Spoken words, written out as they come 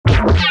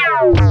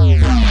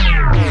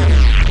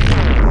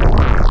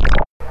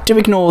Do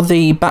ignore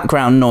the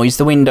background noise,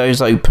 the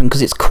window's open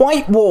because it's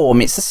quite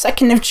warm. It's the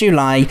 2nd of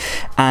July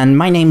and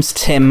my name's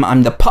Tim.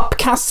 I'm the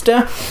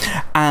Popcaster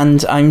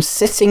and I'm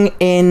sitting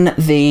in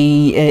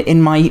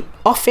my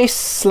office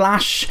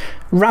slash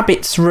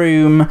rabbit's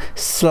room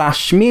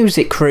slash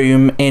music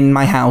room in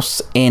my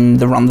house in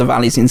the Rhondda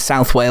Valleys in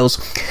South Wales,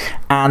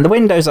 and the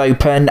window's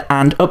open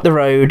and up the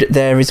road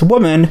there is a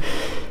woman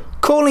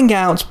calling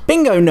out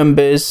bingo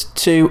numbers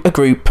to a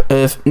group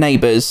of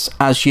neighbours,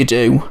 as you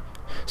do.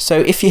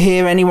 So if you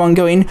hear anyone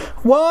going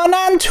 1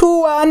 and 2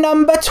 are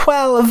number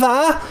 12,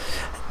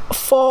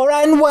 4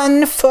 and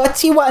 1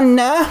 41,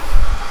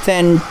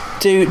 then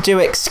do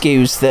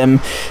excuse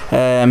them.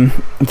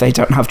 They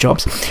don't have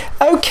jobs.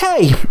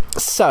 Okay,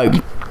 so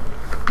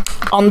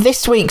on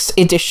this week's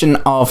edition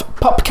of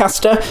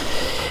Popcaster,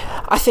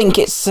 I think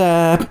it's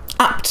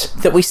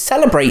apt that we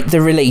celebrate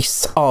the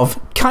release of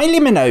Kylie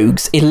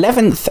Minogue's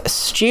 11th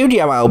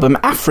studio album,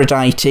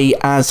 Aphrodite,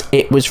 as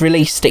it was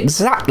released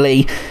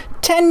exactly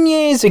 10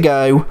 years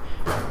ago.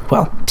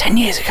 Well, 10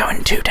 years ago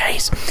in 2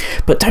 days.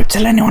 But don't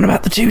tell anyone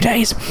about the 2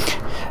 days.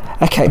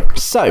 Okay,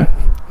 so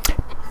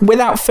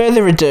without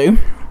further ado,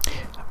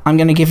 I'm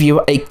going to give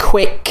you a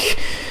quick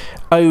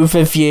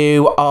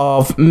overview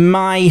of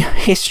my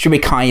history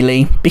with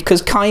Kylie,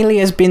 because Kylie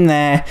has been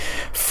there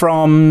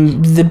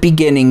from the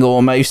beginning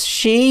almost.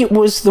 She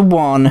was the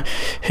one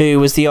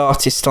who was the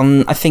artist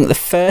on, I think, the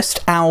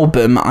first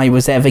album I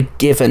was ever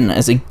given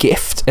as a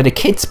gift at a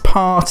kid's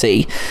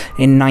party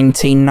in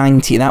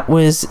 1990. That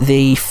was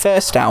the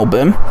first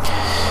album.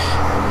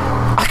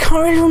 I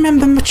can't really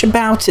remember much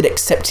about it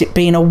except it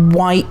being a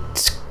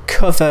white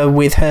cover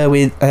with her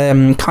with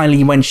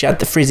Kylie when she had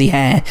the frizzy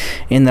hair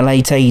in the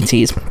late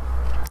 80s.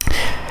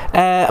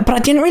 But I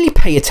didn't really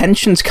pay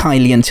attention to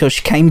Kylie until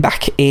she came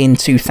back in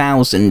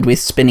 2000 with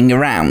Spinning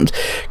Around,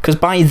 because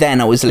by then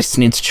I was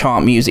listening to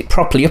chart music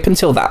properly. Up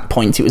until that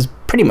point it was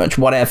pretty much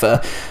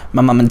whatever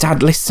my mum and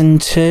dad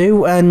listened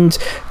to, and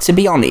to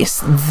be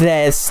honest,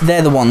 they're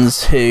the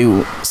ones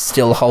who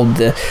still hold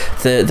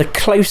the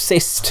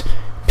closest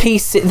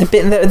piece,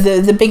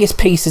 the biggest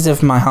pieces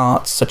of my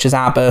heart, such as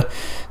ABBA,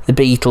 the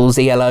Beatles,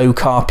 ELO,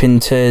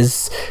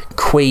 Carpenters,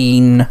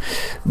 Queen.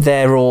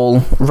 They're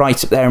all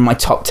right up there in my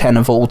top 10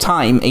 of all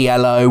time.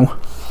 ELO.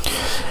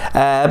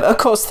 Of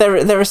course,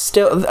 there are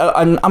still.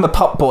 I'm a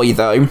pop boy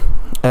though.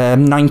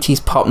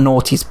 90s pop,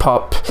 noughties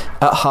pop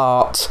at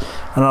heart,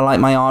 and I like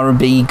my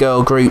R&B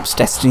girl groups,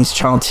 Destiny's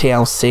Child,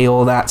 TLC,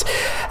 all that.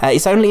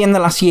 It's only in the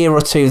last year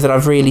or two that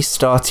I've really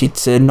started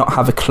to not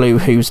have a clue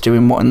who's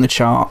doing what in the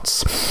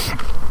charts.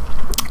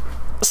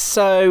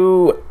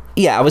 So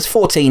yeah, I was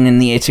 14 in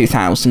the year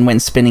 2000 when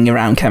Spinning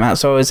Around came out,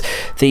 so I was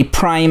the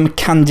prime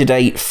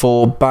candidate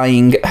for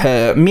buying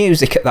her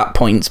music at that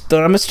point.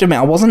 But I must admit,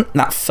 I wasn't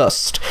that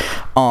fussed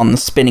on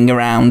Spinning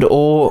Around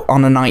or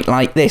On a Night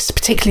Like This,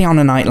 particularly On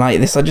a Night Like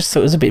This. I just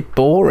thought it was a bit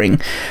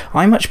boring.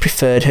 I much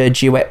preferred her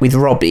duet with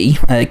Robbie,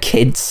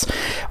 Kids,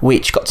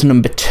 which got to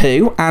number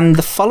 2, and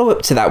the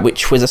follow-up to that,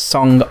 which was a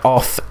song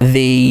off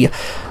the...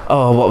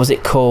 oh, what was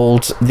it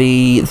called?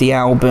 The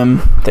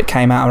album that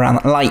came out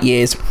around Light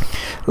Years.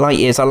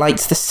 I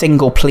liked the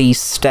single Please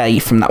Stay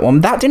from that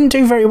one. That didn't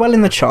do very well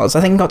in the charts.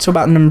 I think it got to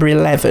about number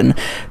 11,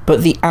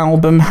 but the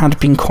album had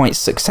been quite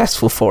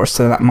successful for us,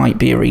 so that might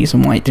be a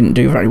reason why it didn't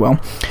do very well.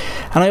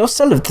 And I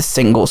also loved the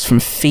singles from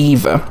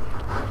Fever.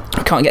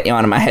 I Can't Get You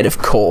Out of My Head, of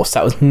course.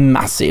 That was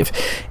massive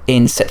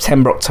in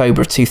September,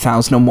 October of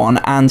 2001,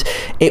 and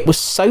it was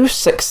so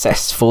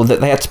successful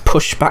that they had to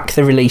push back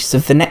the release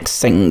of the next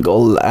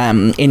single,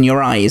 In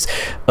Your Eyes,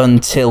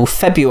 until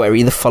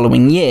February the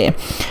following year.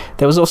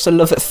 There was also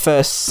Love at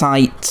First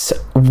Sight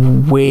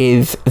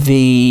with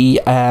the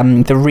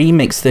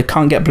remix, the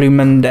Can't Get Blue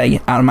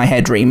Monday Out of My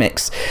Head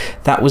remix.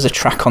 That was a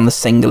track on the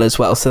single as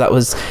well, so that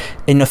was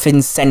enough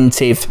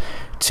incentive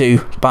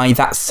to buy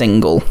that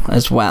single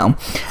as well.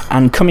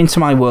 And Come Into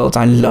My World,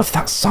 I love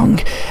that song.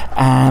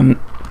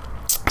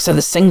 So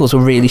the singles were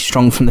really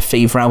strong from the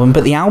Fever album,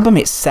 but the album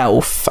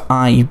itself,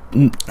 I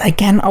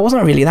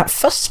wasn't really that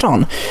fussed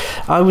on.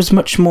 I was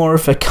much more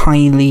of a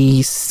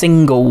Kylie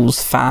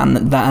singles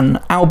fan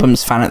than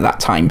albums fan at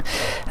that time.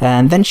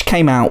 And then she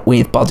came out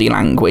with Body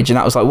Language, and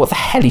that was like, what the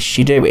hell is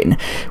she doing?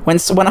 When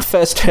I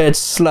first heard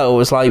Slow, I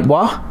was like,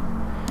 what?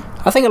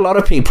 I think a lot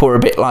of people were a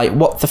bit like,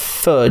 what the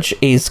fudge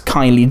is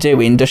Kylie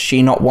doing? Does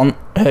she not want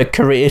her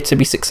career to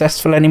be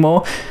successful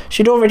anymore?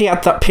 She'd already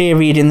had that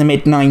period in the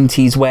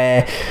mid-90s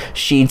where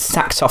she'd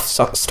sacked off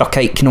Stock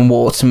Aitken and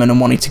Waterman and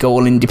wanted to go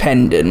all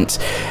independent,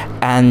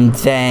 and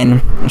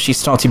then she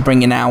started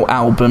bringing out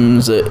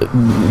albums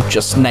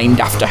just named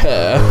after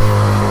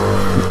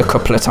her a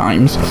couple of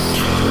times.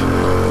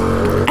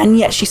 And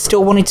yet she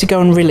still wanted to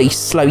go and release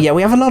Slow. Yeah,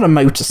 we have a lot of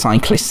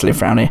motorcyclists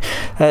live around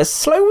here.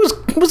 Slow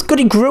was good.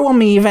 It grew on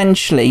me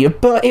eventually,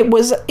 but it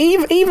was,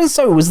 even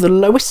so, it was the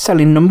lowest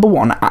selling number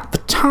 1 at the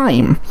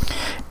time,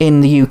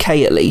 in the UK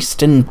at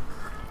least, and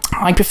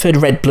I preferred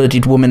Red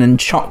Blooded Woman and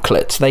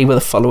Chocolate. They were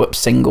the follow-up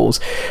singles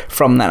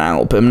from that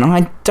album, and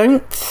I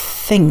don't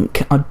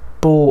think I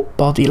bought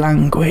Body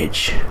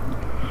Language.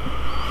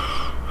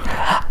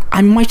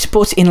 I might have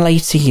bought it in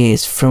later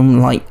years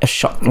from like a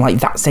shop like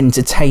That's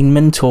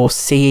Entertainment or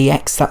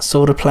CEX, that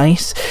sort of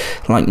place,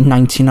 like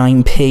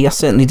 99p. I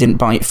certainly didn't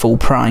buy it full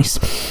price.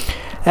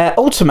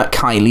 Ultimate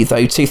Kylie,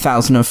 though,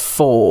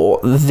 2004,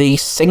 the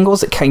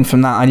singles that came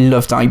from that, I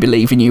loved I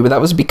Believe in You, but that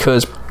was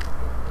because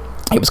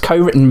it was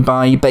co-written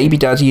by Baby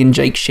Daddy and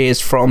Jake Shears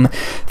from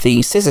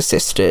the Scissor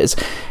Sisters,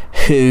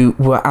 who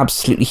were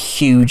absolutely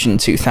huge in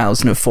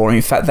 2004.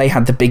 In fact, they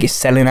had the biggest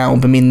selling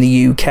album in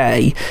the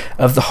UK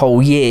of the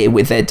whole year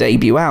with their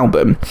debut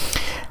album.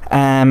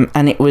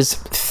 And it was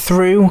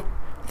through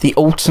the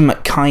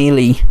Ultimate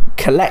Kylie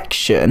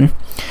collection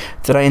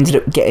that I ended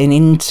up getting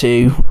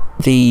into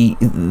the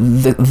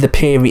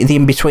period, the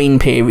in-between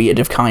period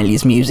of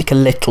Kylie's music a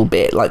little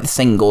bit, like the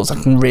singles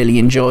I really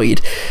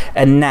enjoyed,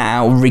 and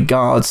now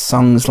regard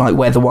songs like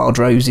Where the Wild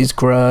Roses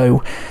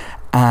Grow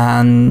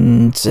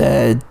and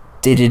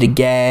Did It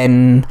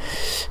Again,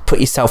 Put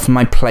Yourself in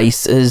My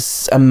Place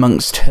as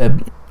amongst her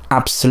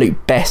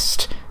absolute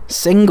best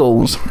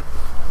singles.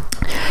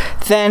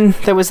 Then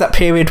there was that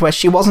period where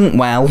she wasn't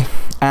well,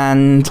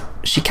 and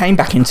she came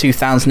back in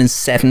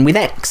 2007 with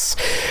X,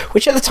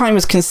 which at the time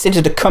was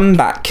considered a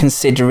comeback,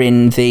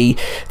 considering the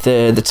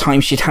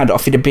time she'd had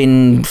off. It had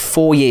been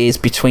 4 years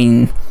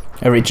between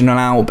original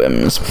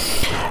albums,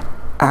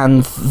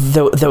 and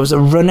there was a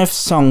run of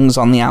songs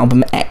on the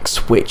album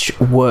X which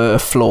were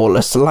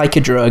flawless, Like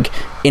a Drug,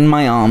 In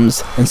My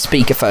Arms, and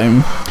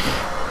Speakerphone.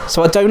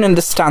 So I don't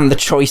understand the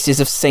choices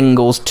of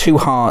singles, Two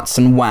Hearts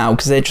and Wow,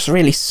 because they're just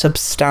really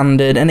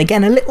substandard, and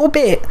again a little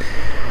bit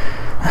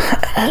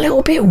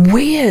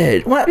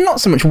weird. Well,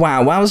 not so much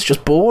Wow was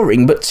just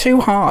boring, but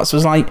Two Hearts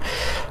was like,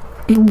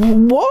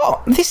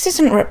 what? This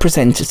isn't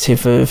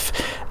representative of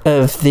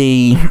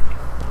the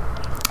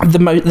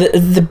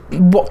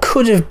what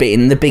could have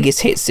been the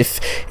biggest hits if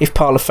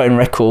Parlophone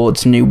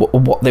Records knew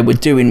what they were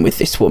doing with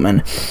this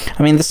woman.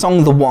 I mean, the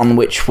song The One,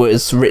 which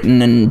was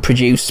written and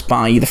produced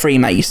by the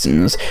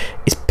Freemasons,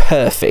 is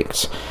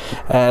perfect.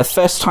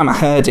 First time I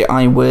heard it,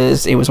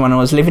 it was when I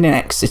was living in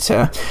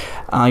Exeter.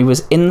 I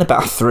was in the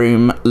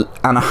bathroom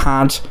and I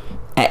had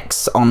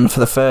X on for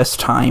the first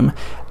time,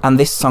 and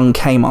this song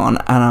came on,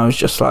 and I was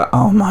just like,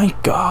 oh my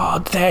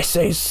god, this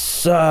is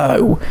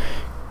so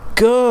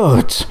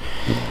good.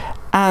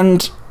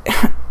 And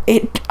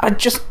I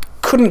just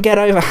couldn't get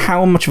over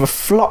how much of a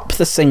flop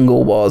the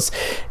single was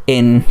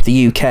in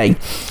the UK.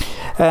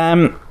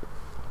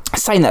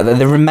 Saying that, though,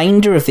 the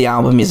remainder of the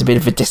album is a bit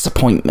of a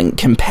disappointment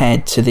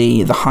compared to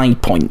the high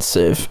points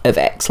of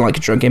X, Like a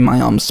Drug, In My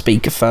Arms,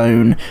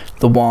 Speakerphone,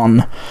 The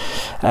One.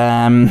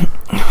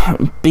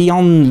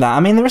 Beyond that, I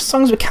mean, there are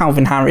songs with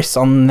Calvin Harris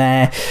on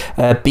there,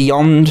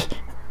 beyond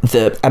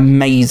the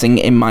amazing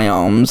In My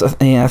Arms.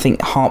 I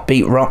think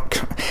Heartbeat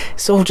Rock,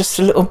 it's all just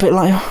a little bit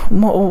like,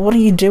 what are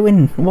you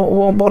doing?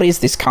 What is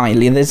this,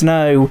 Kylie? There's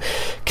no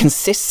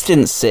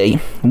consistency.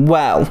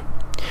 Well,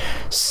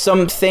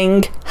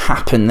 something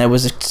happened. There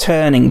was a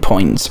turning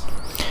point.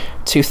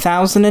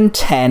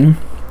 2010,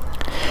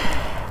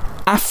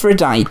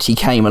 Aphrodite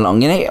came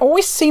along, and it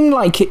always seemed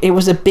like it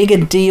was a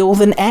bigger deal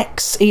than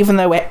X, even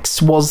though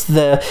X was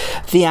the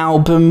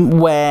album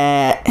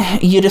where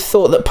you'd have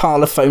thought that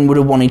Parlophone would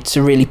have wanted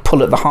to really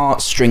pull at the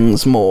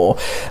heartstrings more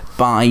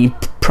by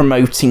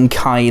promoting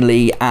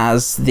Kylie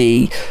as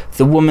the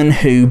woman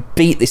who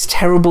beat this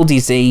terrible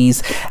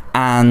disease,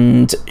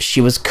 and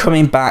she was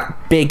coming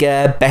back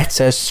bigger,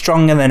 better,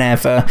 stronger than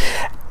ever,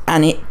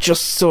 and it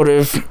just sort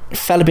of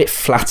fell a bit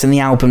flat, and the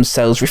album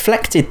sales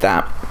reflected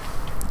that.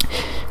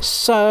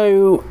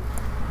 So,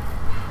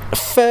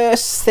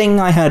 first thing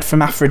I heard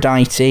from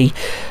Aphrodite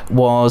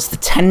was the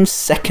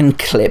 10-second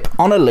clip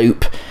on a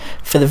loop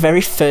for the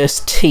very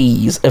first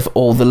tease of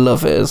All the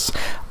Lovers.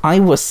 I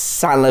was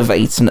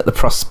salivating at the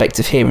prospect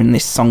of hearing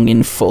this song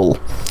in full.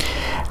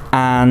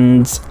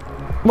 And,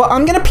 well,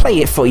 I'm going to play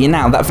it for you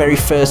now, that very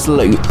first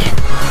loop.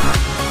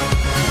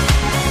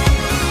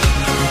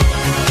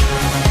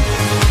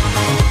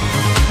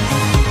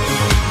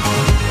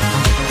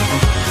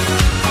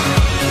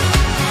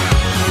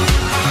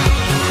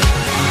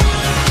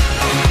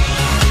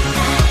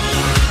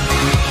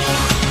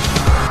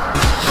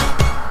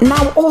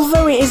 Now,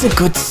 although it is a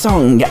good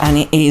song, and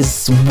it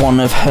is one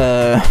of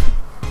her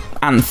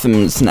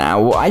anthems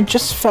now, I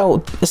just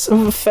felt,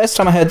 the first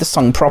time I heard the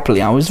song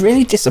properly, I was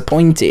really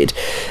disappointed.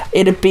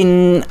 It had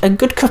been a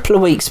good couple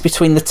of weeks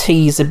between the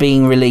teaser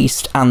being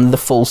released and the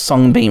full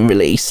song being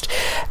released,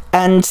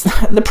 and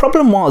the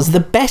problem was, the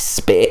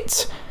best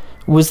bit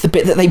was the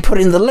bit that they put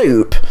in the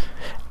loop,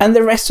 and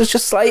the rest was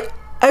just like,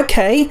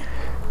 okay.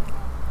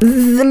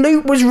 The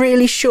loop was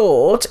really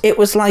short. It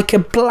was like a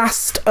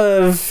blast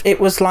of... It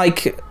was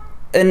like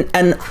an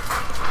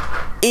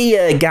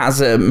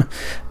eargasm,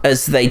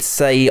 as they'd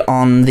say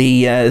on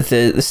the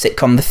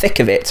sitcom The Thick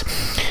of It.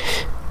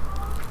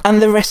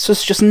 And the rest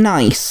was just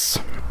nice.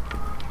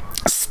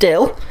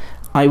 Still,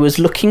 I was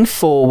looking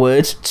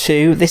forward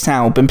to this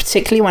album,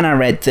 particularly when I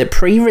read the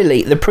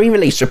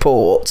pre-release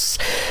reports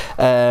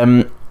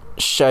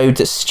showed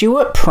that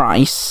Stuart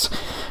Price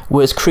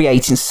was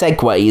creating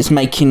segues,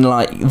 making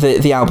like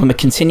the album a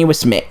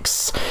continuous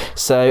mix.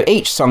 So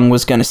each song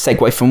was going to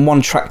segue from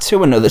one track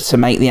to another to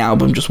make the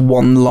album just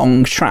one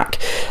long track.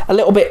 A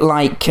little bit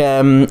like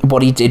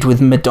what he did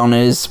with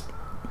Madonna's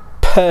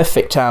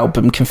perfect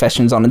album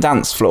Confessions on a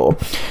Dance Floor.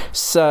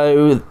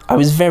 So I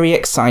was very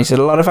excited,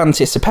 a lot of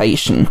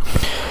anticipation.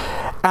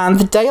 And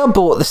the day I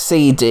bought the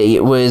CD,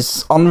 it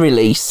was on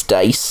release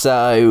day,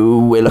 so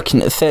we're looking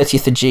at the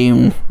 30th of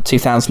June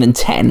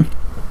 2010.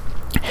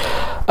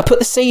 I put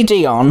the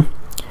CD on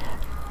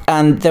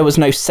and there was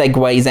no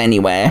segues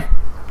anywhere.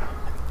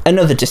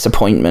 Another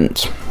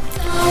disappointment.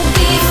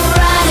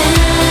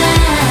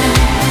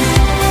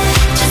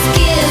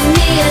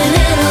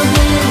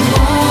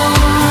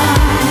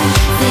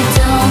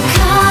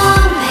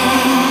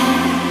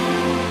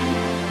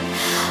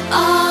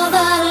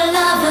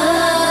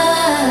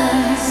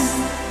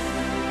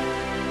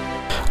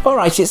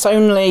 Alright, it's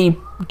only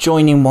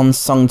joining one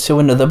song to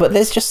another, but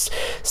there's just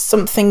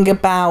something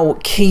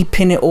about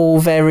keeping it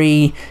all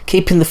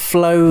keeping the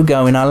flow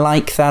going. I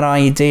like that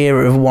idea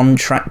of one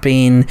track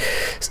being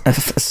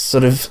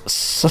sort of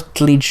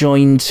subtly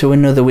joined to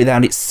another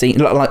without it seeming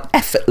like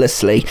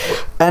effortlessly,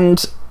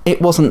 and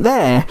it wasn't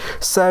there.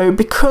 So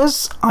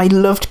because I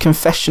loved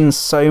Confessions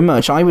so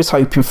much, I was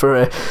hoping for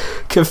a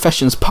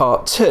Confessions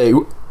Part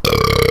 2.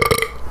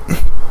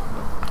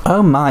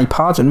 Oh my,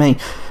 pardon me.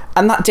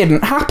 And that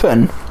didn't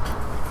happen.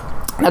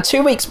 Now,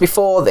 2 weeks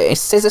before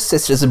this, Scissor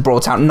Sisters had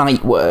brought out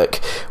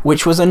Nightwork,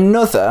 which was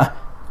another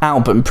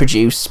album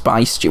produced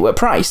by Stuart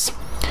Price.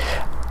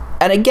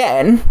 And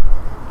again,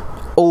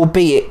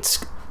 albeit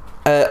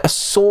a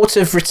sort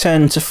of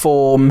return to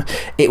form,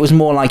 it was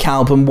more like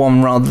album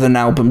 1 rather than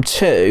album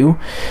 2.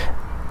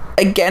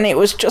 Again, it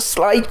was just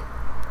like,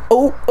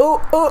 oh,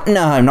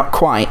 no, not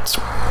quite.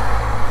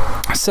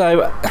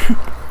 So,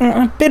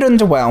 a bit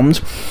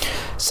underwhelmed.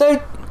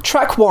 So,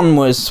 track 1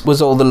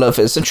 was All the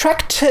Lovers, and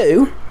track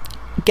 2,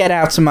 Get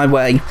Out of My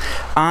Way.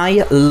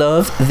 I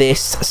love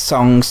this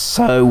song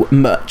so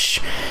much.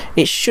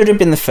 It should have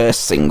been the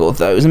first single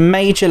though. It was a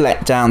major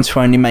letdown to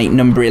only make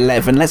number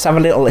 11. Let's have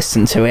a little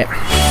listen to it.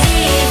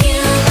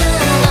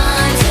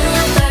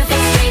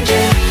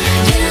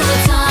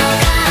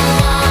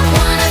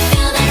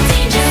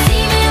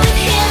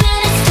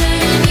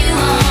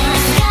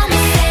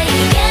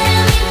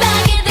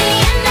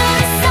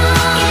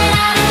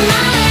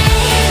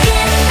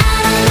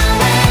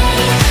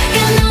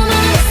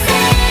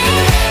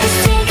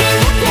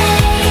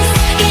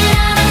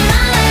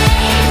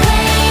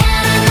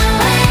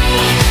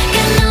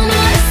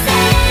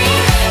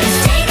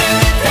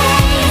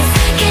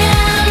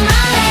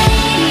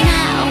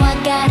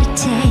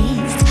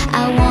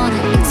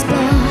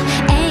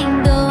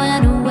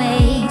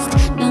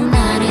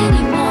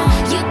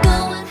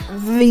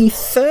 The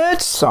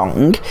third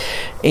song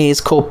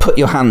is called Put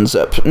Your Hands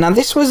Up. Now,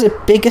 this was a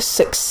bigger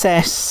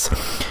success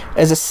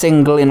as a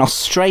single in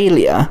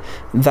Australia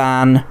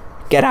than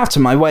Get Out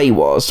of My Way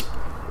was.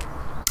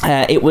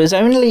 It was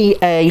only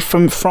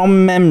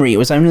from memory, it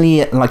was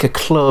only like a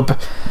club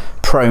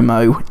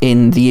promo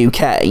in the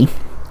UK.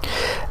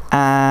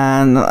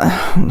 And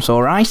it was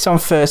alright on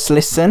first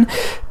listen,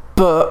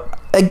 but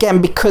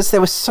again, because I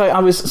was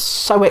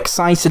so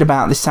excited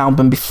about this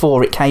album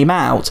before it came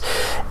out,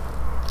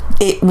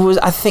 it was,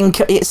 I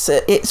think it's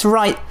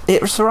right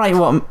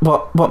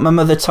what my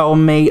mother told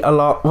me a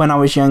lot when I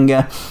was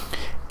younger.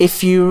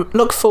 If you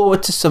look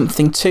forward to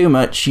something too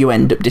much, you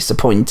end up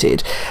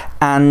disappointed.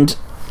 And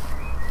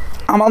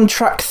I'm on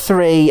track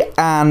 3,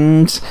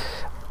 and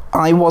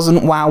I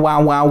wasn't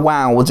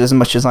wowed as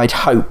much as I'd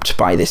hoped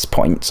by this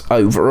point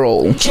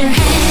overall. Put your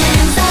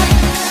hands up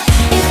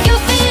if you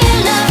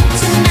feel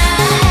love tonight.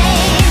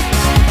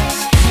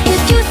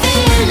 If you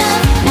feel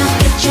love, now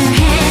put your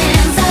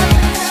hands up.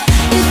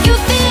 If you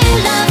feel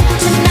love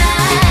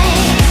tonight.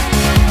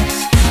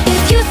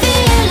 If you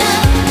feel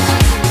love,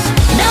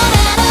 no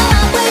matter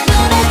how we're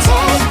gonna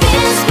take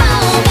this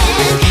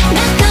moment.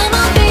 Now come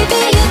on,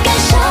 baby, you can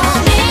show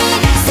me.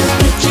 So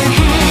put your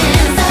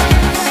hands up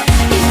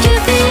if you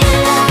feel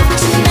love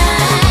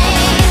tonight.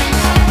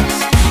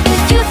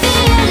 If you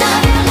feel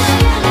love.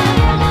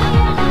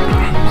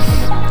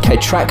 Okay,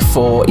 track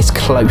 4 is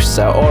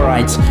Closer.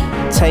 Alright,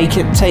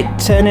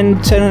 turn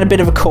in a bit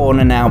of a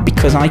corner now,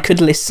 because I could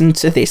listen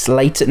to this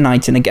late at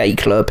night in a gay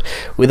club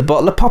with a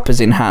bottle of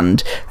poppers in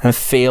hand and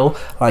feel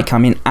like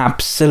I'm in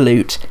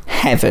absolute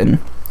heaven.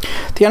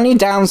 The only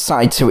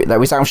downside to it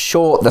though is how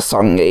short the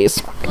song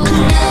is.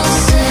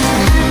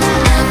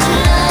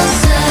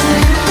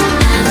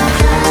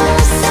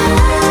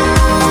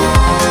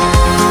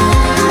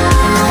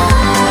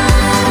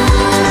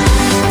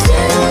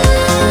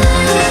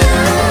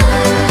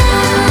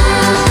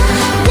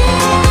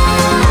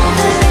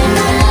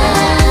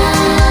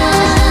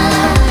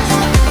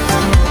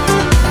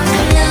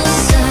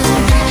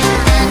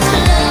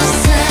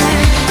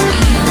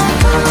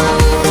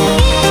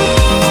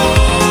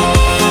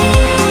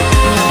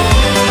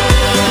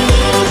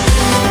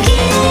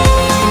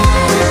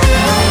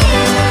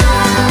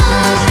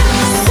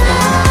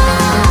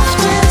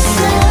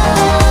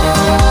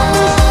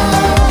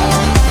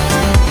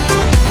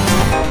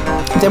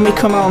 Then we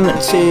come on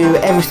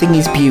to Everything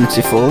Is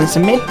Beautiful. It's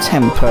a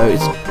mid-tempo,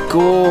 it's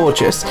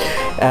gorgeous,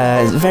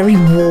 very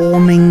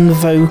warming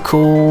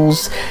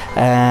vocals,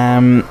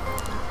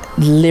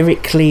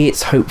 lyrically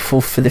it's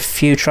hopeful for the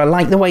future. I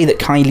like the way that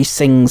Kylie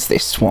sings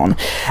this one,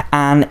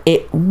 and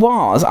it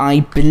was,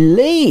 I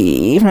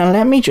believe, now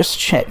let me just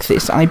check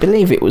this, I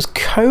believe it was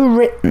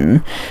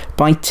co-written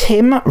by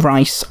Tim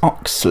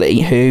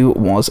Rice-Oxley, who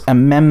was a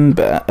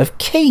member of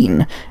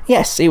Keane.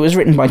 Yes, it was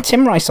written by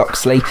Tim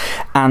Rice-Oxley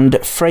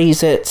and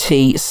Fraser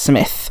T.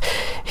 Smith.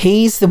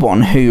 He's the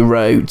one who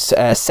wrote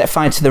Set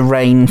Fire to the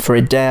Rain for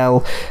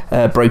Adele,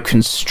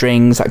 Broken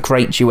Strings, that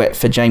great duet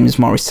for James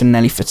Morrison and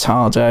Nelly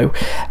Furtado.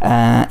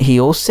 He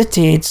also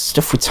did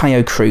stuff with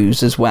Tayo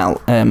Cruz as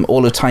well,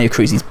 all of Tayo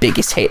Cruz's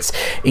biggest hits,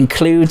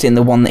 including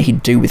the one that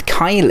he'd do with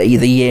Kylie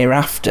the year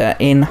after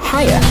in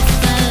Higher.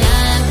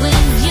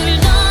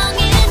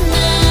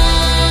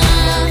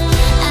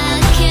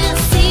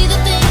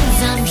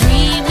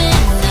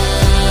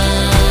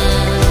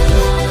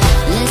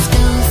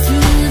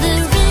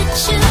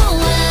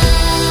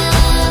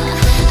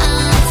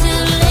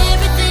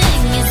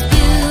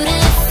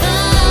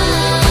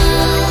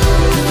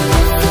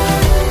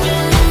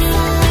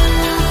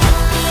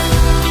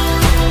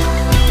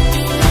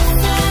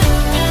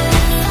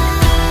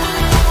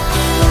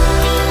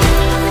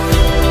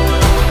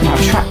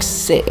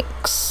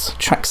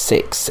 Track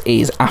 6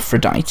 is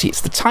Aphrodite.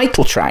 It's the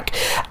title track,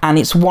 and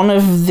it's one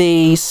of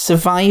the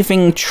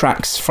surviving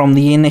tracks from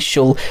the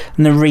initial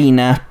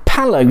Narina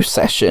Palo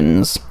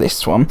sessions,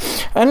 this one.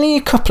 Only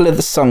a couple of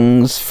the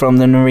songs from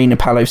the Narina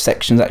Palo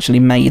sections actually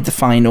made the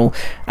final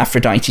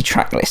Aphrodite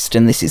track list,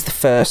 and this is the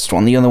first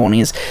one. The other one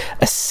is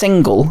a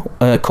single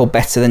called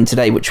Better Than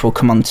Today, which we'll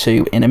come on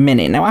to in a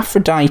minute. Now,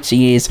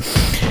 Aphrodite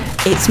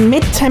it's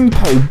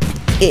mid-tempo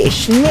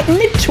ish,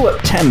 mid to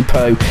up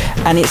tempo,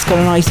 and it's got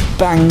a nice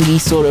bangy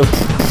sort of.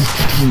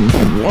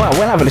 Well,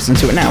 we'll have a listen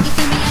to it now.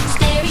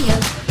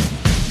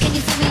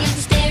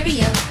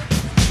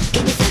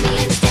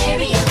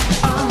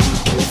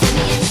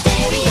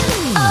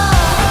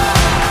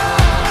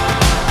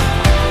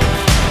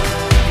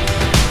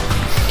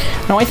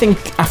 Now, I think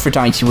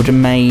Aphrodite would have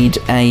made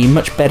a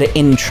much better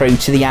intro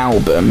to the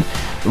album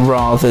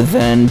rather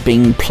than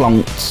being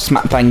plonked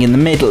smack bang in the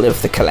middle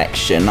of the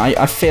collection.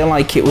 I feel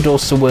like it would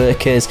also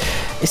work as,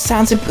 it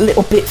sounds a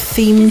little bit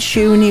theme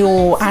tuney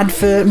or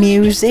advert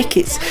music.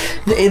 It's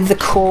the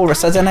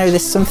chorus, I don't know,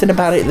 there's something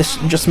about it that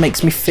just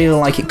makes me feel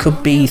like it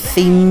could be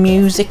theme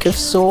music of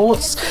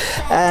sorts.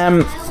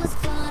 Now,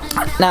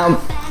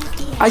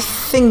 I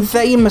think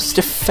they must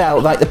have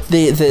felt like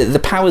the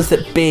powers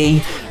that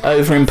be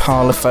over in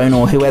Parlophone,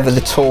 or whoever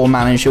the tour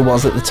manager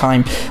was at the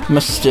time,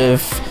 must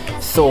have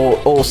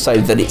thought also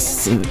that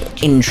it's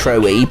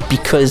intro-y,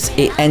 because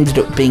it ended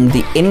up being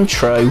the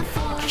intro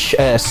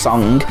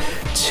song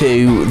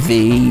to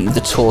the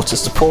tour to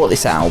support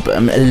this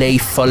album, Les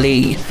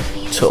Folies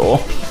tour,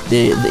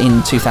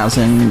 in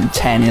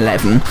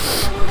 2010-11.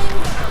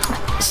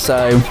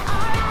 So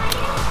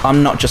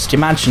I'm not just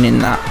imagining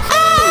that.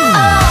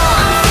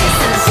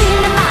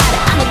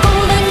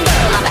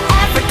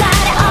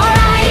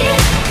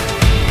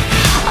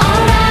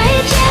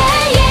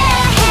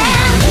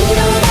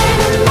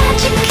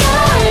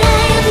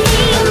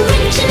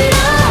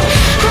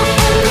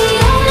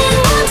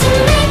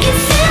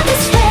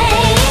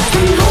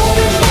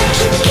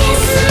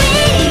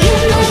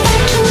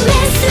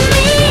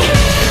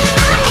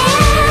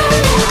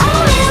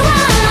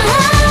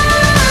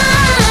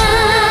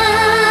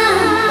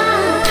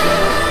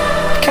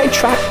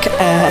 Track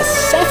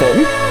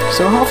 7,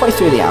 so halfway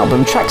through the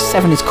album, track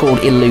 7 is called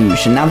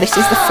Illusion. Now, this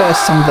is the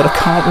first song that I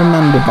can't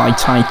remember by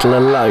title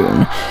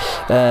alone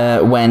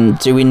when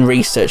doing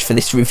research for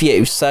this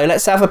review, so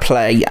let's have a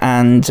play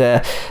and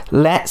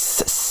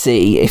let's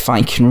see if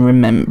I can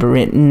remember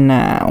it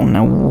now.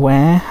 Now,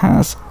 where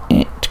has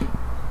it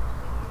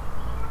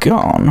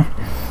gone?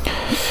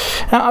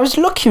 Now, I was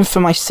looking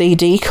for my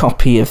CD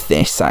copy of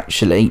this,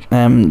 actually,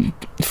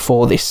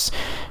 for this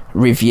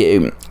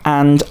review,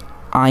 and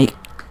I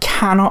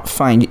cannot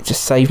find it to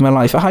save my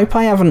life. I hope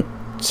I haven't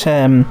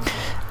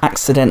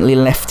accidentally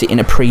left it in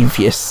a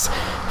previous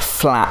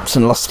flat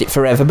and lost it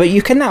forever, but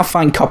you can now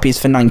find copies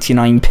for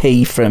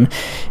 99p from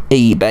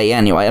eBay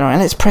anyway. Alright,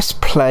 let's press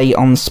play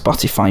on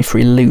Spotify for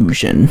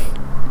Illusion.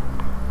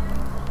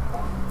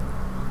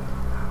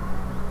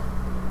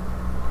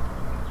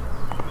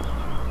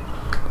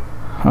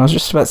 I was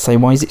just about to say,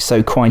 why is it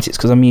so quiet? It's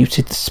because I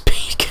muted the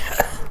speaker.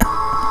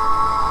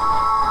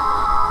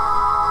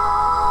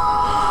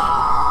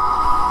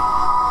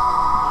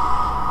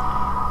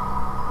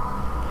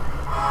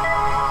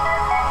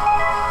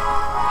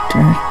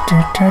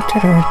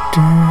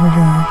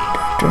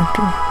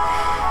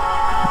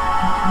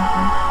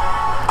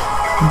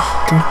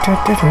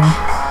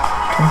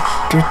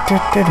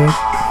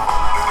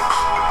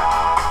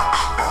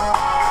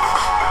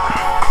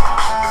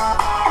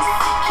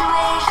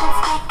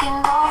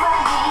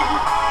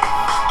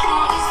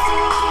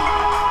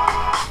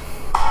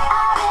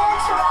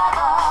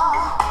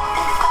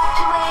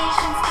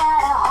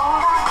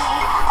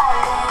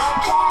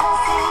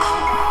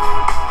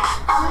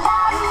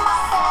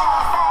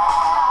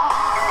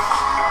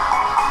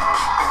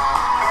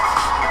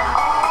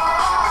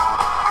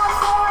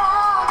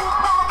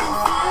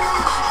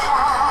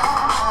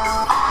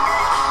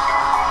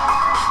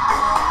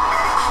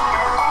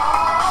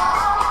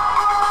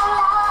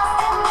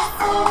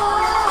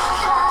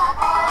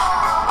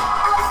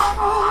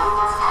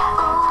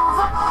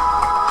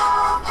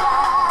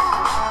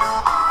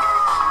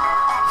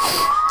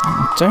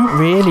 don't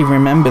really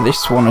remember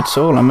this one at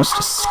all. I must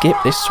have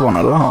skipped this one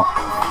a lot.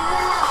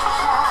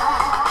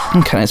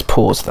 Okay, let's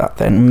pause that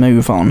then,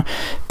 move on.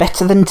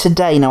 Better Than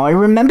Today. Now, I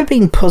remember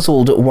being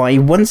puzzled why,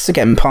 once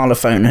again,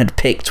 Parlophone had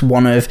picked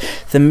one of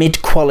the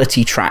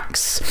mid-quality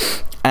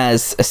tracks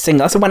as a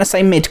single. So when I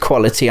say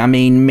mid-quality, I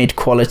mean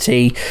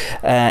mid-quality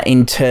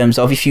in terms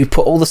of if you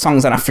put all the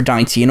songs on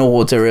Aphrodite in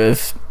order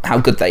of how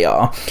good they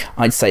are,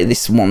 I'd say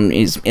this one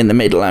is in the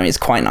middle. I mean, it's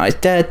quite nice.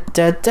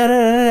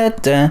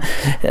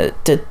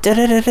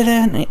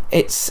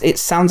 It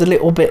sounds a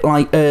little bit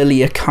like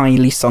earlier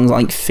Kylie songs,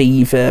 like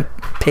Fever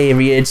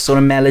period sort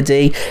of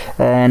melody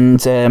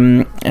and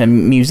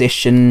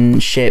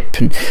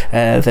musicianship,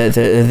 and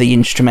the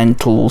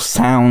instrumental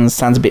sounds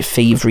a bit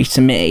fevery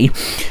to me.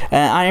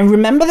 I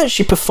remember that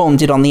she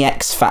performed it on the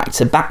X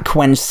Factor back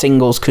when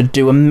singles could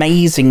do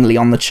amazingly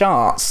on the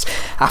charts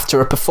after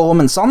a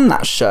performance on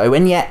that show,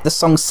 and yet the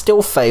song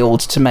still failed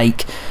to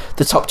make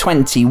the top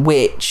 20,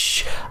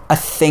 which I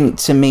think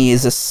to me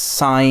is a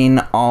sign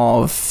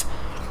of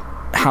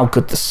how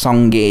good the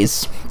song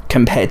is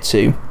compared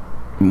to,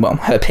 well,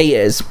 her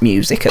peers'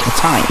 music at the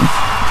time.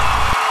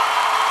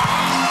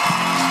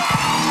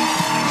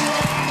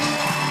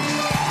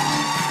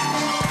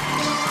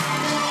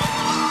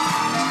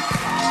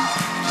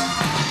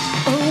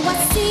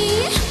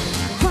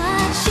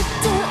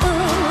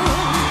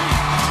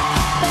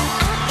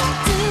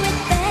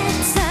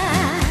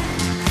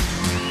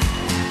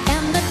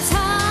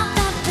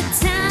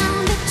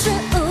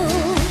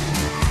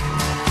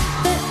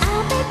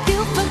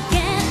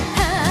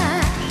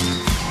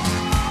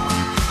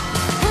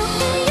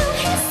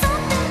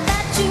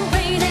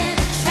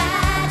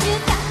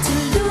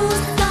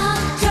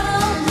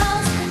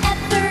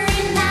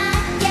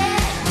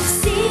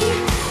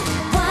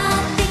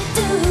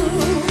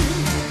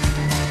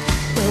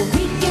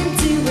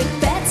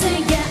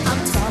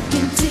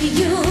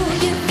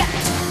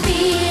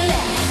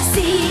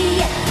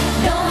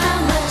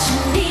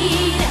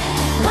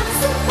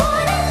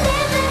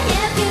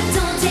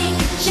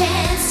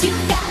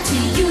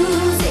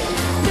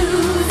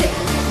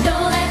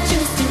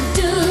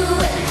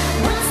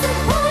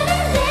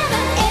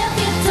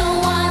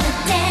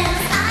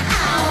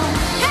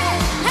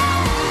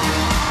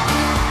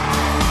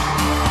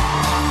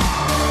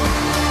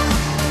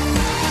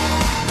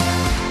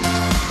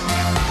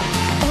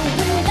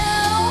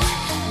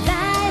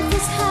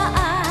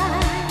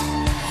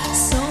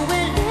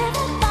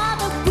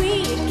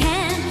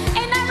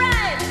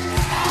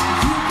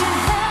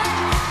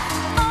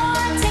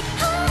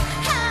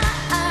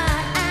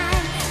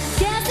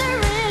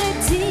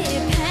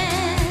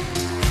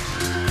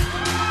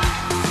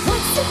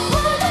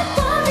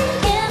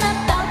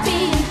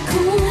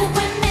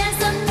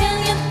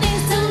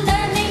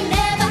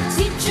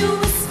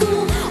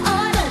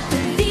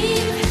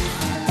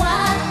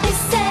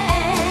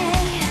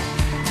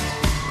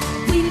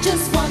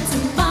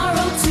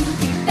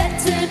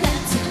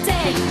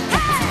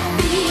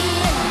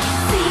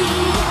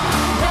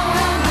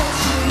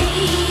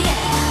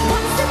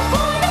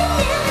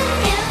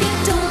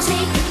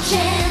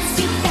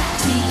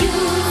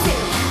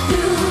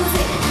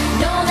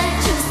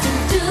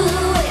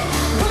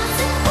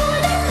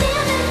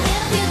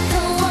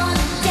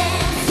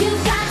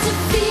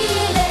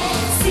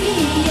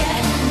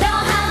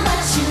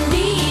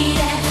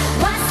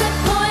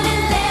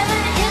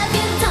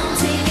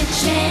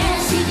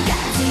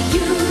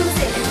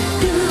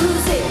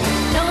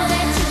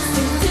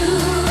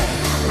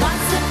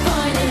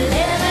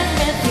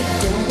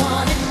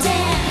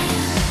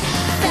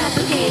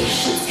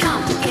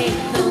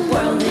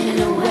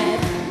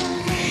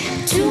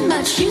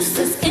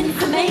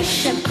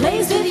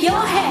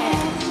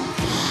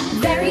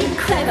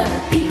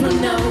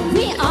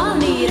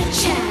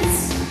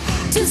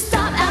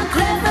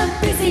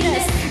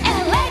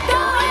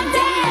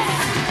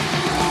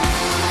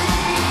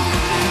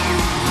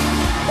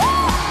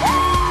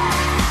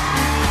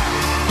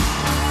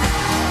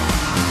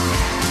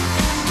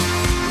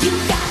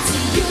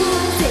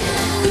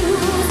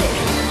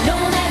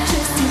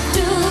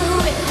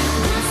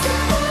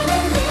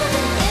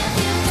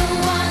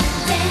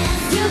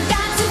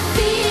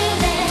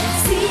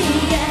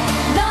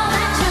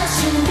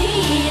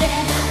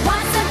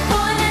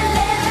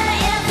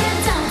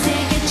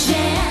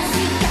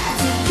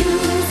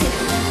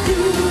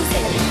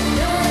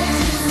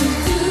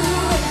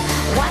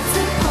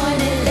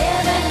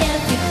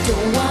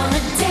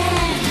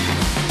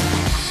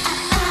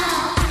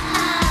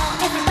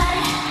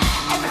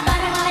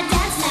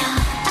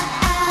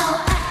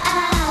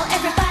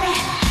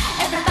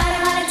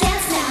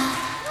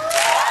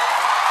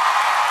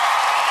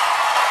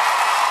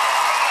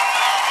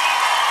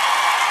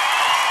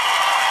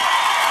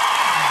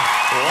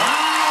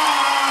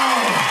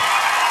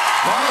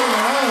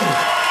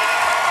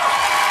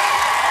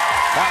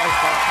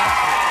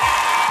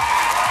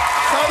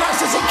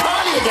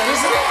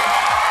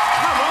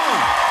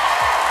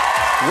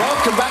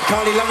 Welcome back,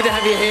 Kylie. Lovely to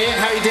have you here.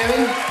 How are you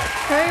doing?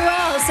 Very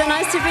well. So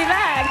nice to be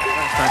back.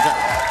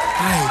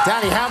 Hey,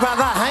 Danny, how about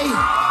that, hey? 10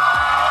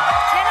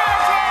 out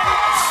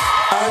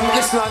of 10.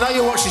 Listen, I know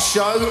you watch the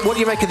show. What do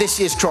you make of this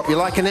year's crop? You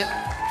liking it?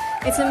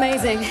 It's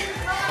amazing.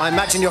 I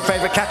imagine your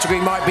favourite category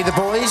might be the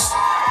boys.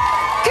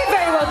 Could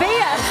very well be,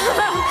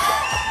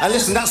 yeah.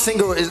 Listen, that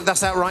single,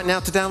 that's out right now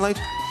to download?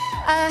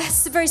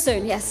 Very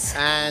soon, yes.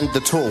 And the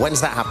tour,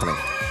 when's that happening?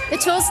 The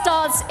tour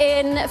starts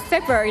in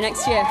February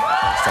next year.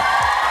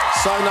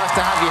 So nice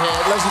to have you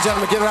here. Ladies and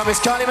gentlemen, give it up, Miss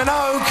Kylie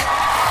Minogue.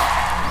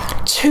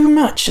 Too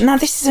much. Now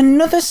this is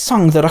another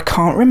song that I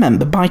can't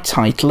remember by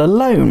title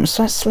alone,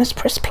 so let's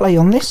press play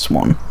on this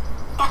one.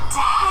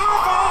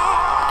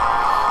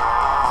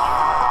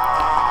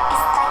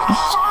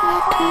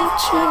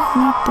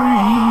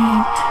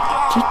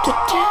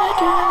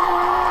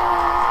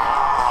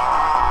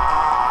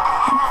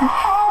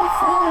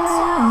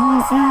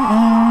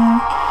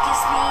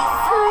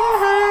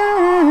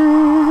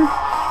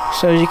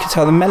 So as you can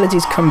tell, the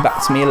melodies come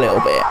back to me a little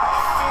bit.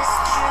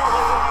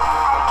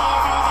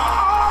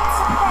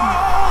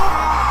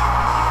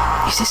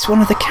 Is this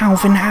one of the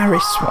Calvin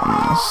Harris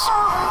ones?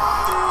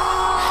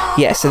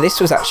 Yeah, so this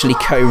was actually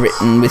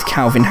co-written with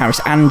Calvin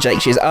Harris and Jake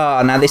Shears.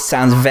 Now this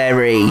sounds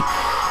very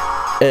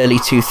early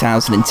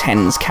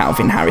 2010s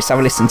Calvin Harris. Have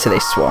a listen to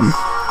this one.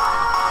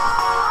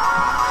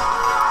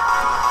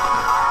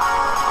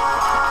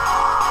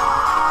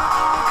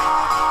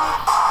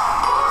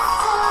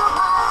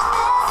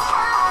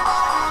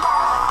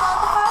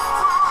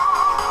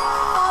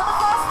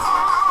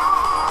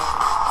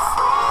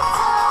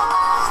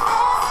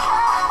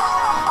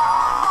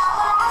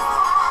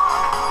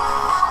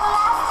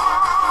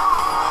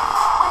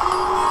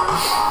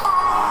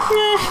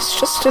 It's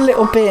just a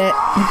little bit.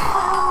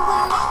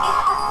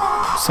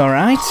 It's all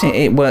right.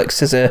 It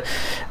works as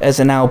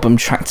an album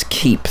track to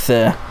keep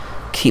the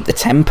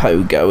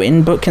tempo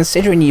going. But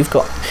considering you've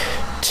got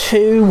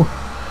two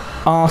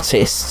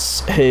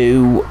artists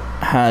who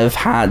have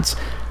had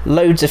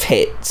loads of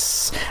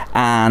hits,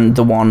 and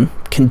the one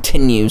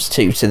continues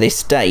to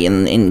this day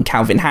in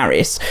Calvin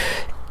Harris,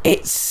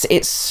 it's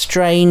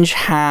strange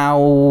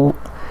how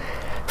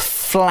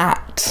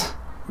flat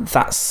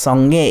that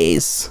song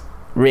is,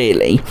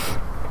 really.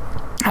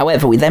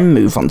 However, we then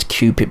move on to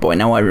Cupid Boy.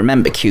 Now, I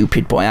remember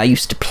Cupid Boy. I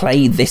used to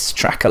play this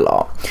track a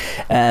lot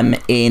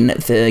in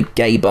the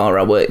gay bar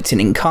I worked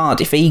in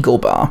Cardiff, Eagle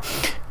Bar.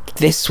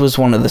 This was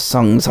one of the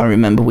songs I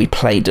remember we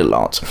played a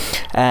lot.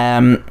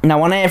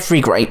 Now, on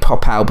every great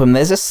pop album,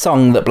 there's a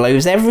song that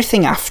blows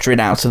everything after it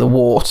out of the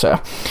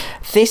water.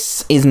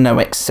 This is no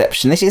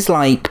exception. This is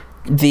like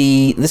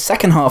the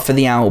second half of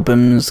the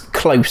album's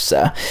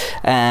Closer.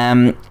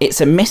 It's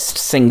a missed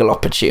single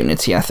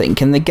opportunity, I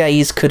think, and the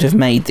gays could have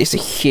made this a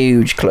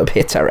huge club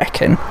hit, I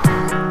reckon.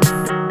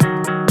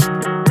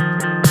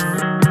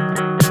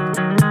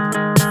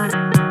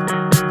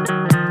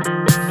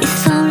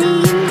 If only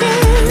you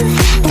knew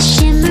the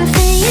shimmer for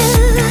you,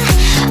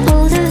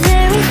 oh, the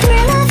very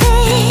thrill of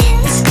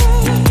it.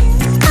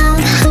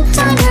 I'm hooked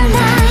on your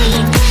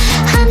line,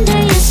 under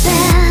your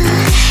spell.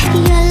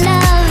 Your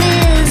love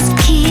is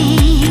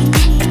king.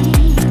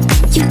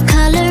 You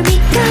color me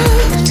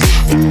gold,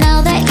 now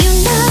that you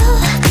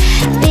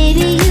know,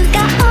 baby, you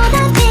got all I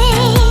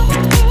need.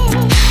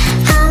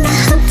 I'm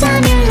hooked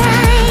on your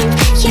line,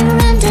 you're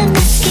under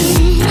my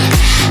skin.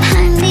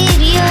 I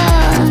need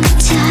your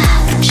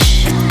touch.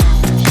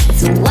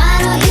 So why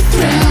don't you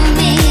thrill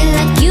me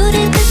like you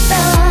did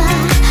before?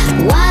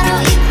 Why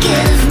don't you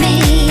give me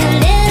a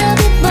little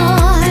bit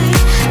more?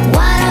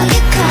 Why don't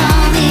you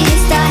call me,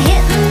 start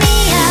hitting me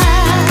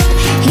up,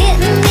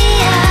 hitting me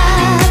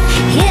up,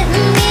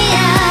 hitting me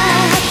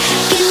up.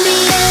 Give me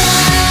a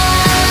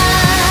love,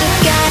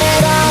 got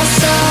it all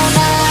sewn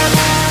up,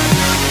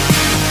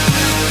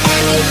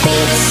 and your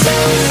beat is so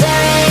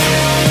serene.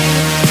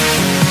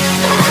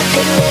 I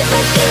could live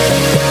my good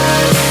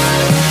enough.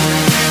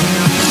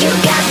 You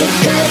got the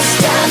good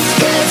stuff,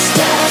 good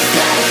stuff.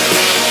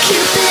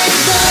 Cupid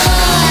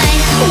boy,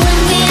 when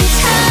we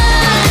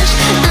touch,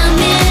 I'm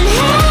in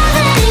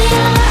heaven,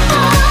 your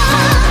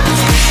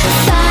arms.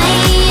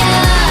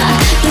 Fire,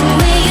 the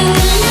way you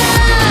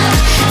love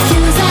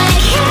feels like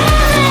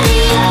heaven,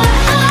 your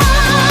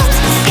arms.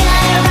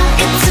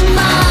 Skyrocket to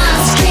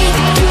Mars, straight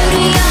through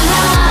to your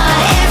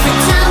heart. Every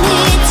time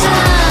we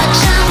touch,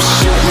 I'm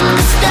shooting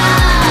the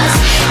stars.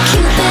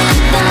 Cupid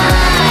boy,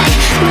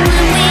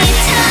 when we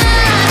touch,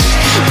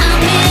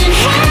 I'm in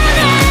heaven.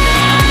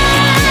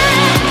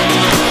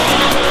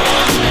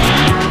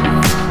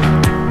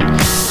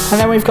 And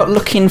then we've got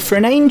Looking for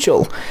an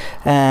Angel.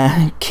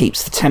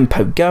 Keeps the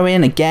tempo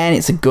going. Again,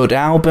 it's a good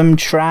album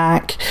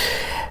track,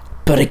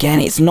 but again,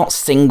 it's not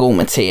single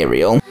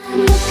material.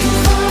 I'm looking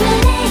for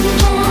an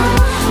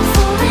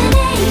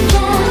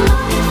angel,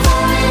 for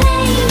an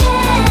angel, for an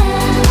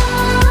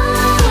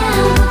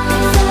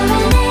angel. I'm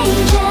looking for an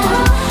angel,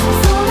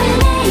 for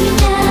an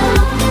angel,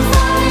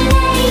 for an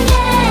angel.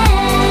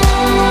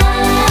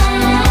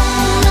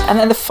 And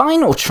then the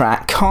final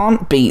track,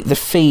 Can't Beat the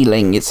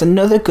Feeling. It's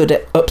another good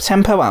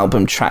up-tempo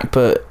album track,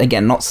 but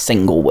again, not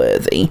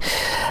single-worthy.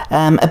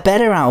 A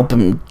better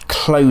album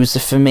closer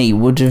for me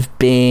would have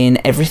been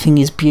Everything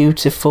Is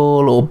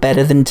Beautiful or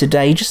Better Than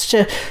Today, just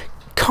to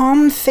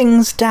calmed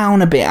things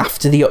down a bit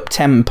after the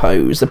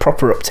up-tempos, the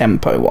proper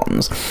up-tempo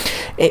ones.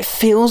 It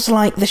feels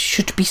like there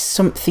should be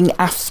something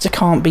after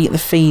Can't Beat the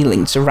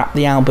Feeling to wrap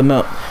the album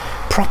up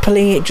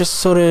properly. It just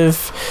sort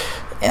of,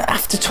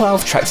 after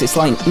 12 tracks, it's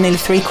like nearly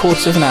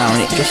 3/4 of an hour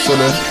and it just sort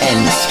of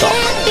ends, stop.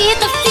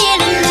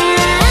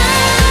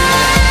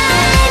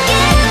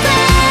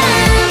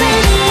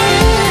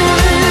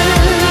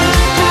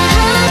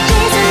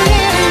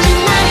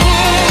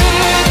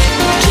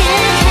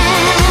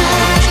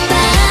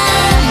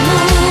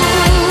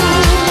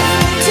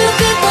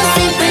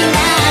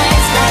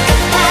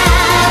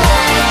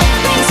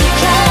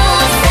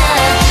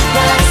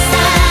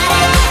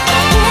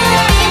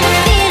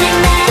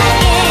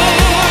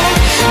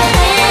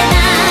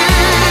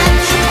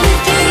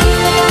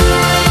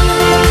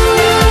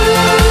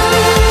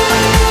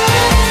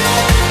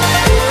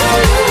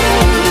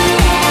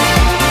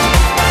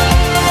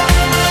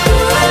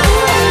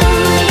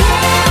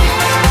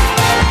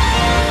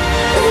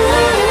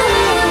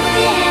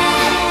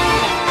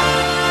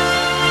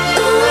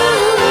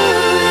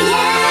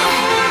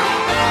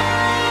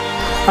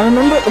 I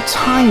remember at the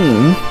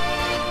time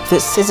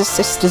that Scissor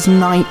Sisters'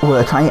 Night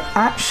Work, I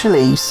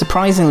actually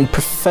surprisingly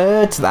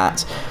preferred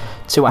that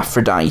to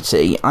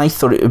Aphrodite. I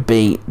thought it would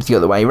be the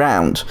other way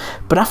round.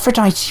 But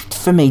Aphrodite,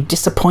 for me,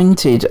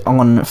 disappointed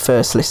on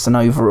first listen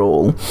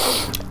overall.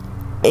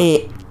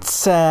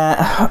 It's...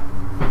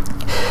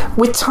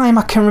 with time,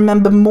 I can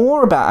remember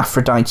more about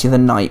Aphrodite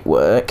than Night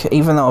Work,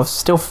 even though I've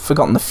still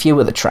forgotten a few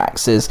of the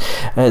tracks, as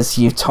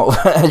you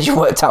as you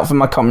worked out from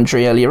my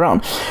commentary earlier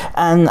on.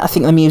 And I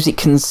think the music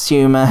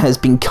consumer has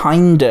been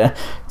kinder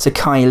to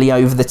Kylie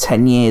over the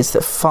 10 years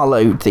that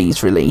followed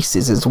these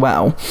releases as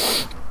well.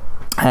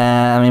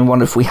 I mean,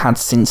 what have we had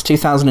since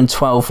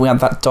 2012? We had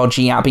that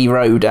dodgy Abbey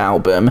Road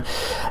album.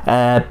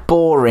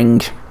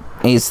 Boring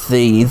is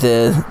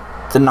the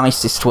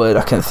nicest word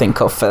I can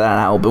think of for that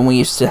album. We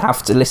used to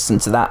have to listen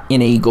to that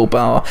in Eagle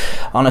Bar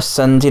on a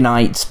Sunday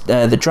night.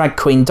 The drag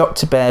queen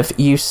Dr. Bev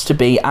used to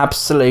be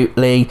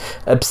absolutely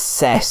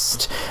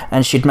obsessed,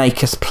 and she'd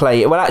make us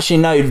play it. Well, actually,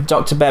 no,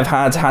 Dr. Bev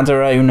had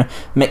her own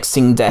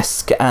mixing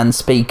desk and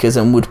speakers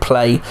and would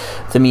play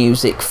the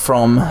music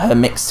from her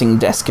mixing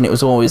desk, and it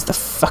was always the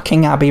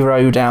fucking Abbey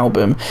Road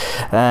album.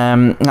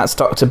 That's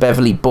Dr.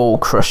 Beverly Ball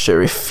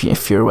Crusher,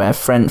 if you're aware,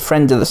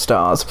 friend of the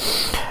stars.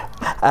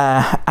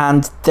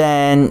 And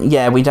then,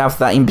 yeah, we'd have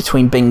that in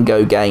between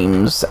bingo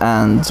games,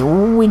 and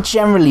we'd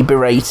generally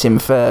berate him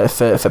for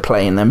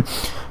playing them.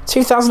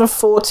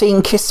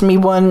 2014, Kiss Me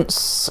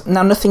Once.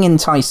 Now, nothing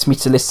enticed me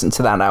to listen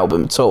to that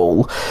album at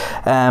all.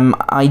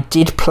 I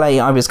did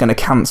play I Was Gonna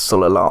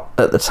Cancel a lot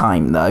at the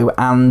time, though,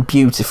 and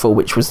Beautiful,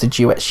 which was the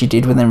duet she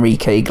did with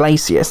Enrique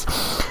Iglesias.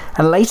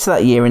 And later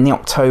that year, in the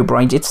October,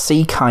 I did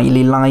see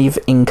Kylie live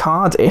in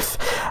Cardiff,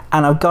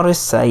 and I've got to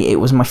say, it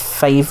was my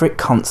favourite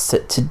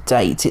concert to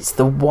date. It's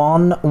the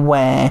one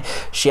where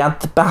she had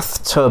the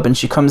bathtub, and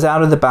she comes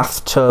out of the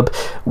bathtub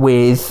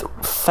with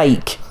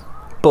fake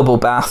bubble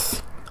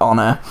bath on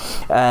her,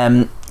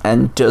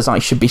 and does I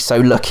Should Be So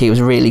Lucky. It was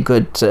a really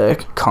good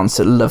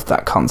concert. Loved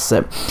that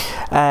concert.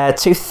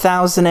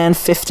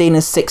 2015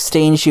 and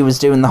 16, she was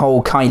doing the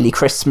whole Kylie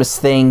Christmas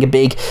thing, a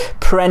big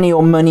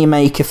perennial money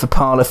maker for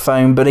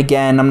Parlophone, but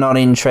again, I'm not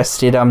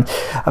interested.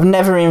 I've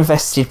never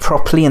invested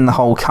properly in the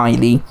whole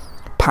Kylie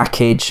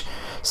package,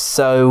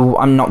 so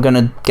I'm not going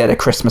to get a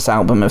Christmas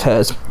album of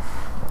hers.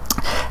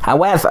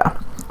 However,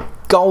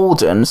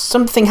 Golden,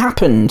 something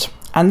happened,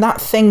 and that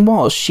thing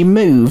was she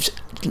moved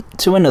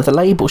to another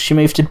label. She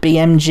moved to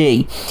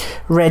BMG,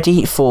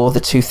 ready for the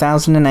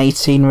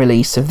 2018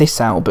 release of this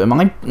album.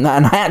 I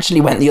actually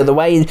went the other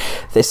way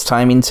this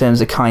time in terms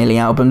of Kylie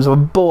albums. I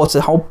bought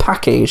a whole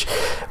package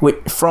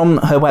from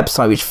her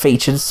website, which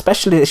featured a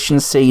special edition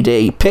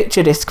CD,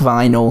 picture disc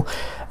vinyl,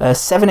 a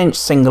 7-inch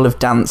single of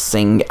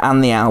Dancing,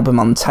 and the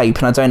album on tape,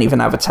 and I don't even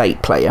have a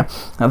tape player.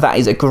 Now, that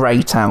is a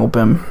great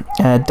album.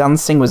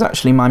 Dancing was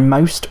actually my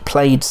most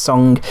played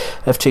song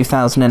of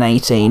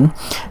 2018,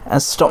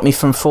 as Stop Me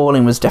From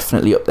Falling was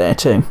definitely up there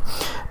too.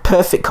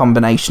 Perfect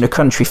combination of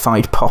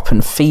countrified pop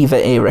and fever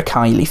era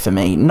Kylie for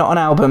me. Not an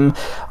album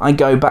I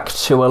go back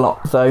to a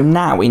lot though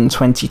now in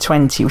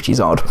 2020, which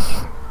is odd.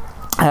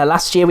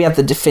 Last year we had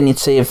the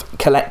Definitive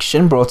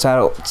Collection brought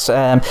out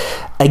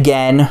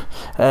again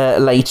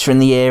later in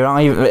the year.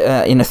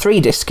 In a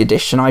 3-disc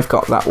edition, I've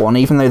got that one,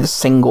 even though the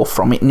single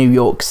from it, New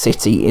York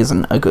City,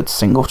 isn't a good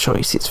single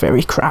choice. It's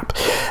very crap.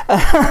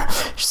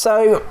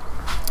 So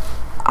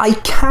I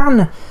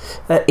can,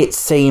 it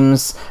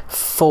seems,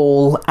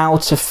 fall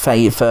out of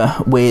favour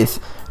with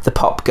the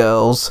pop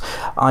girls.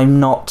 I'm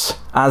not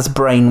as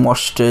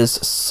brainwashed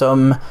as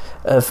some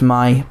of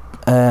my...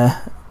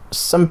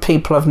 some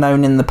people I've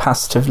known in the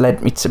past have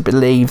led me to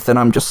believe that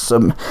I'm just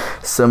some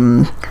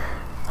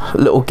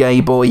little gay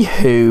boy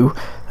who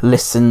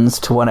listens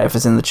to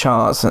whatever's in the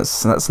charts.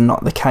 That's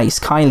not the case.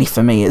 Kylie,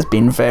 for me, has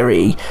been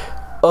very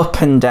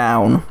up and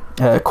down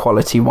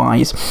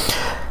quality-wise.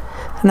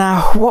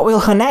 Now, what will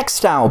her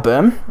next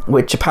album,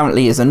 which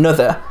apparently is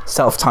another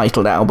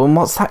self-titled album,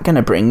 what's that going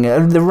to bring?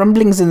 The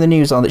rumblings in the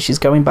news are that she's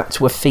going back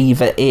to a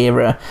Fever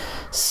era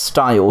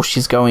style.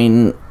 She's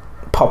going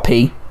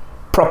poppy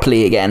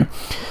properly again.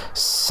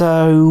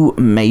 So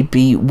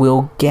maybe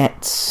we'll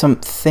get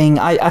something.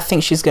 I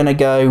think she's going to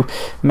go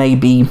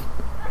maybe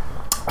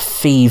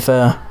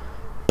Fever,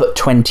 but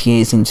 20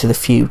 years into the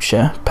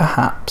future,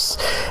 perhaps.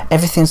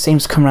 Everything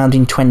seems to come around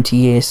in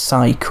 20-year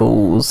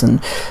cycles, and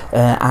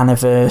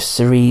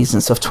anniversaries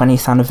and stuff,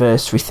 20th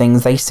anniversary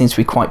things, they seem to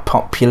be quite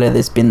popular.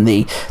 There's been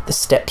the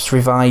Steps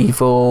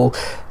revival,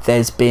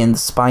 there's been the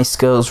Spice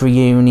Girls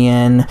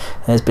reunion,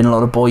 there's been a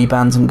lot of boy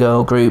bands and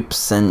girl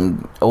groups,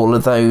 and all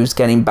of those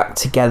getting back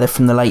together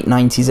from the late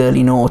 90s,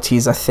 early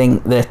noughties. I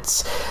think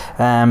that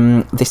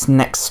this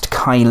next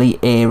Kylie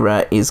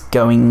era is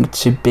going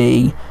to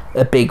be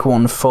a big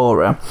one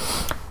for her.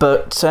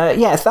 But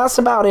yeah, that's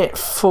about it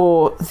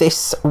for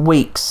this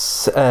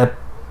week's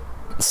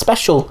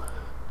special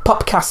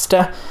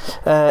Popcaster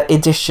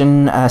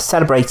edition,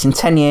 celebrating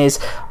 10 years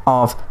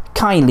of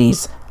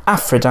Kylie's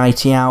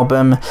Aphrodite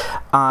album.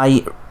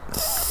 I'm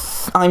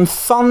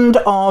fond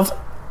of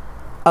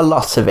a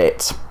lot of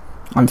it.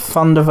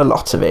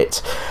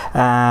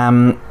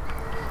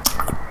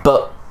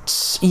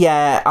 But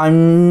yeah,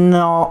 I'm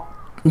not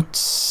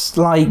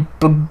like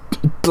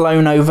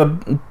blown over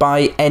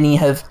by any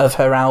of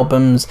her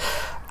albums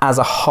as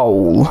a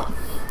whole.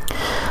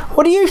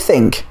 What do you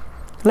think?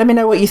 Let me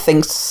know what you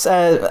think.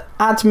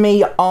 Add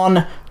me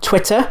on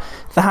Twitter.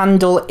 The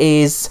handle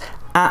is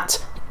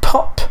at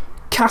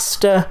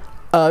Popcaster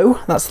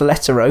O. That's the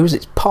letter O's.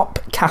 It's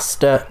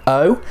Popcaster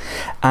O.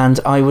 And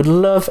I would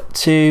love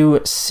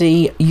to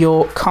see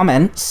your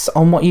comments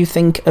on what you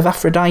think of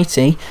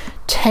Aphrodite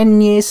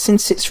 10 years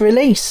since its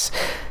release.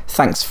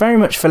 Thanks very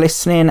much for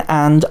listening,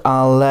 and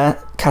I'll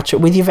catch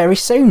up with you very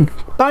soon.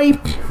 Bye!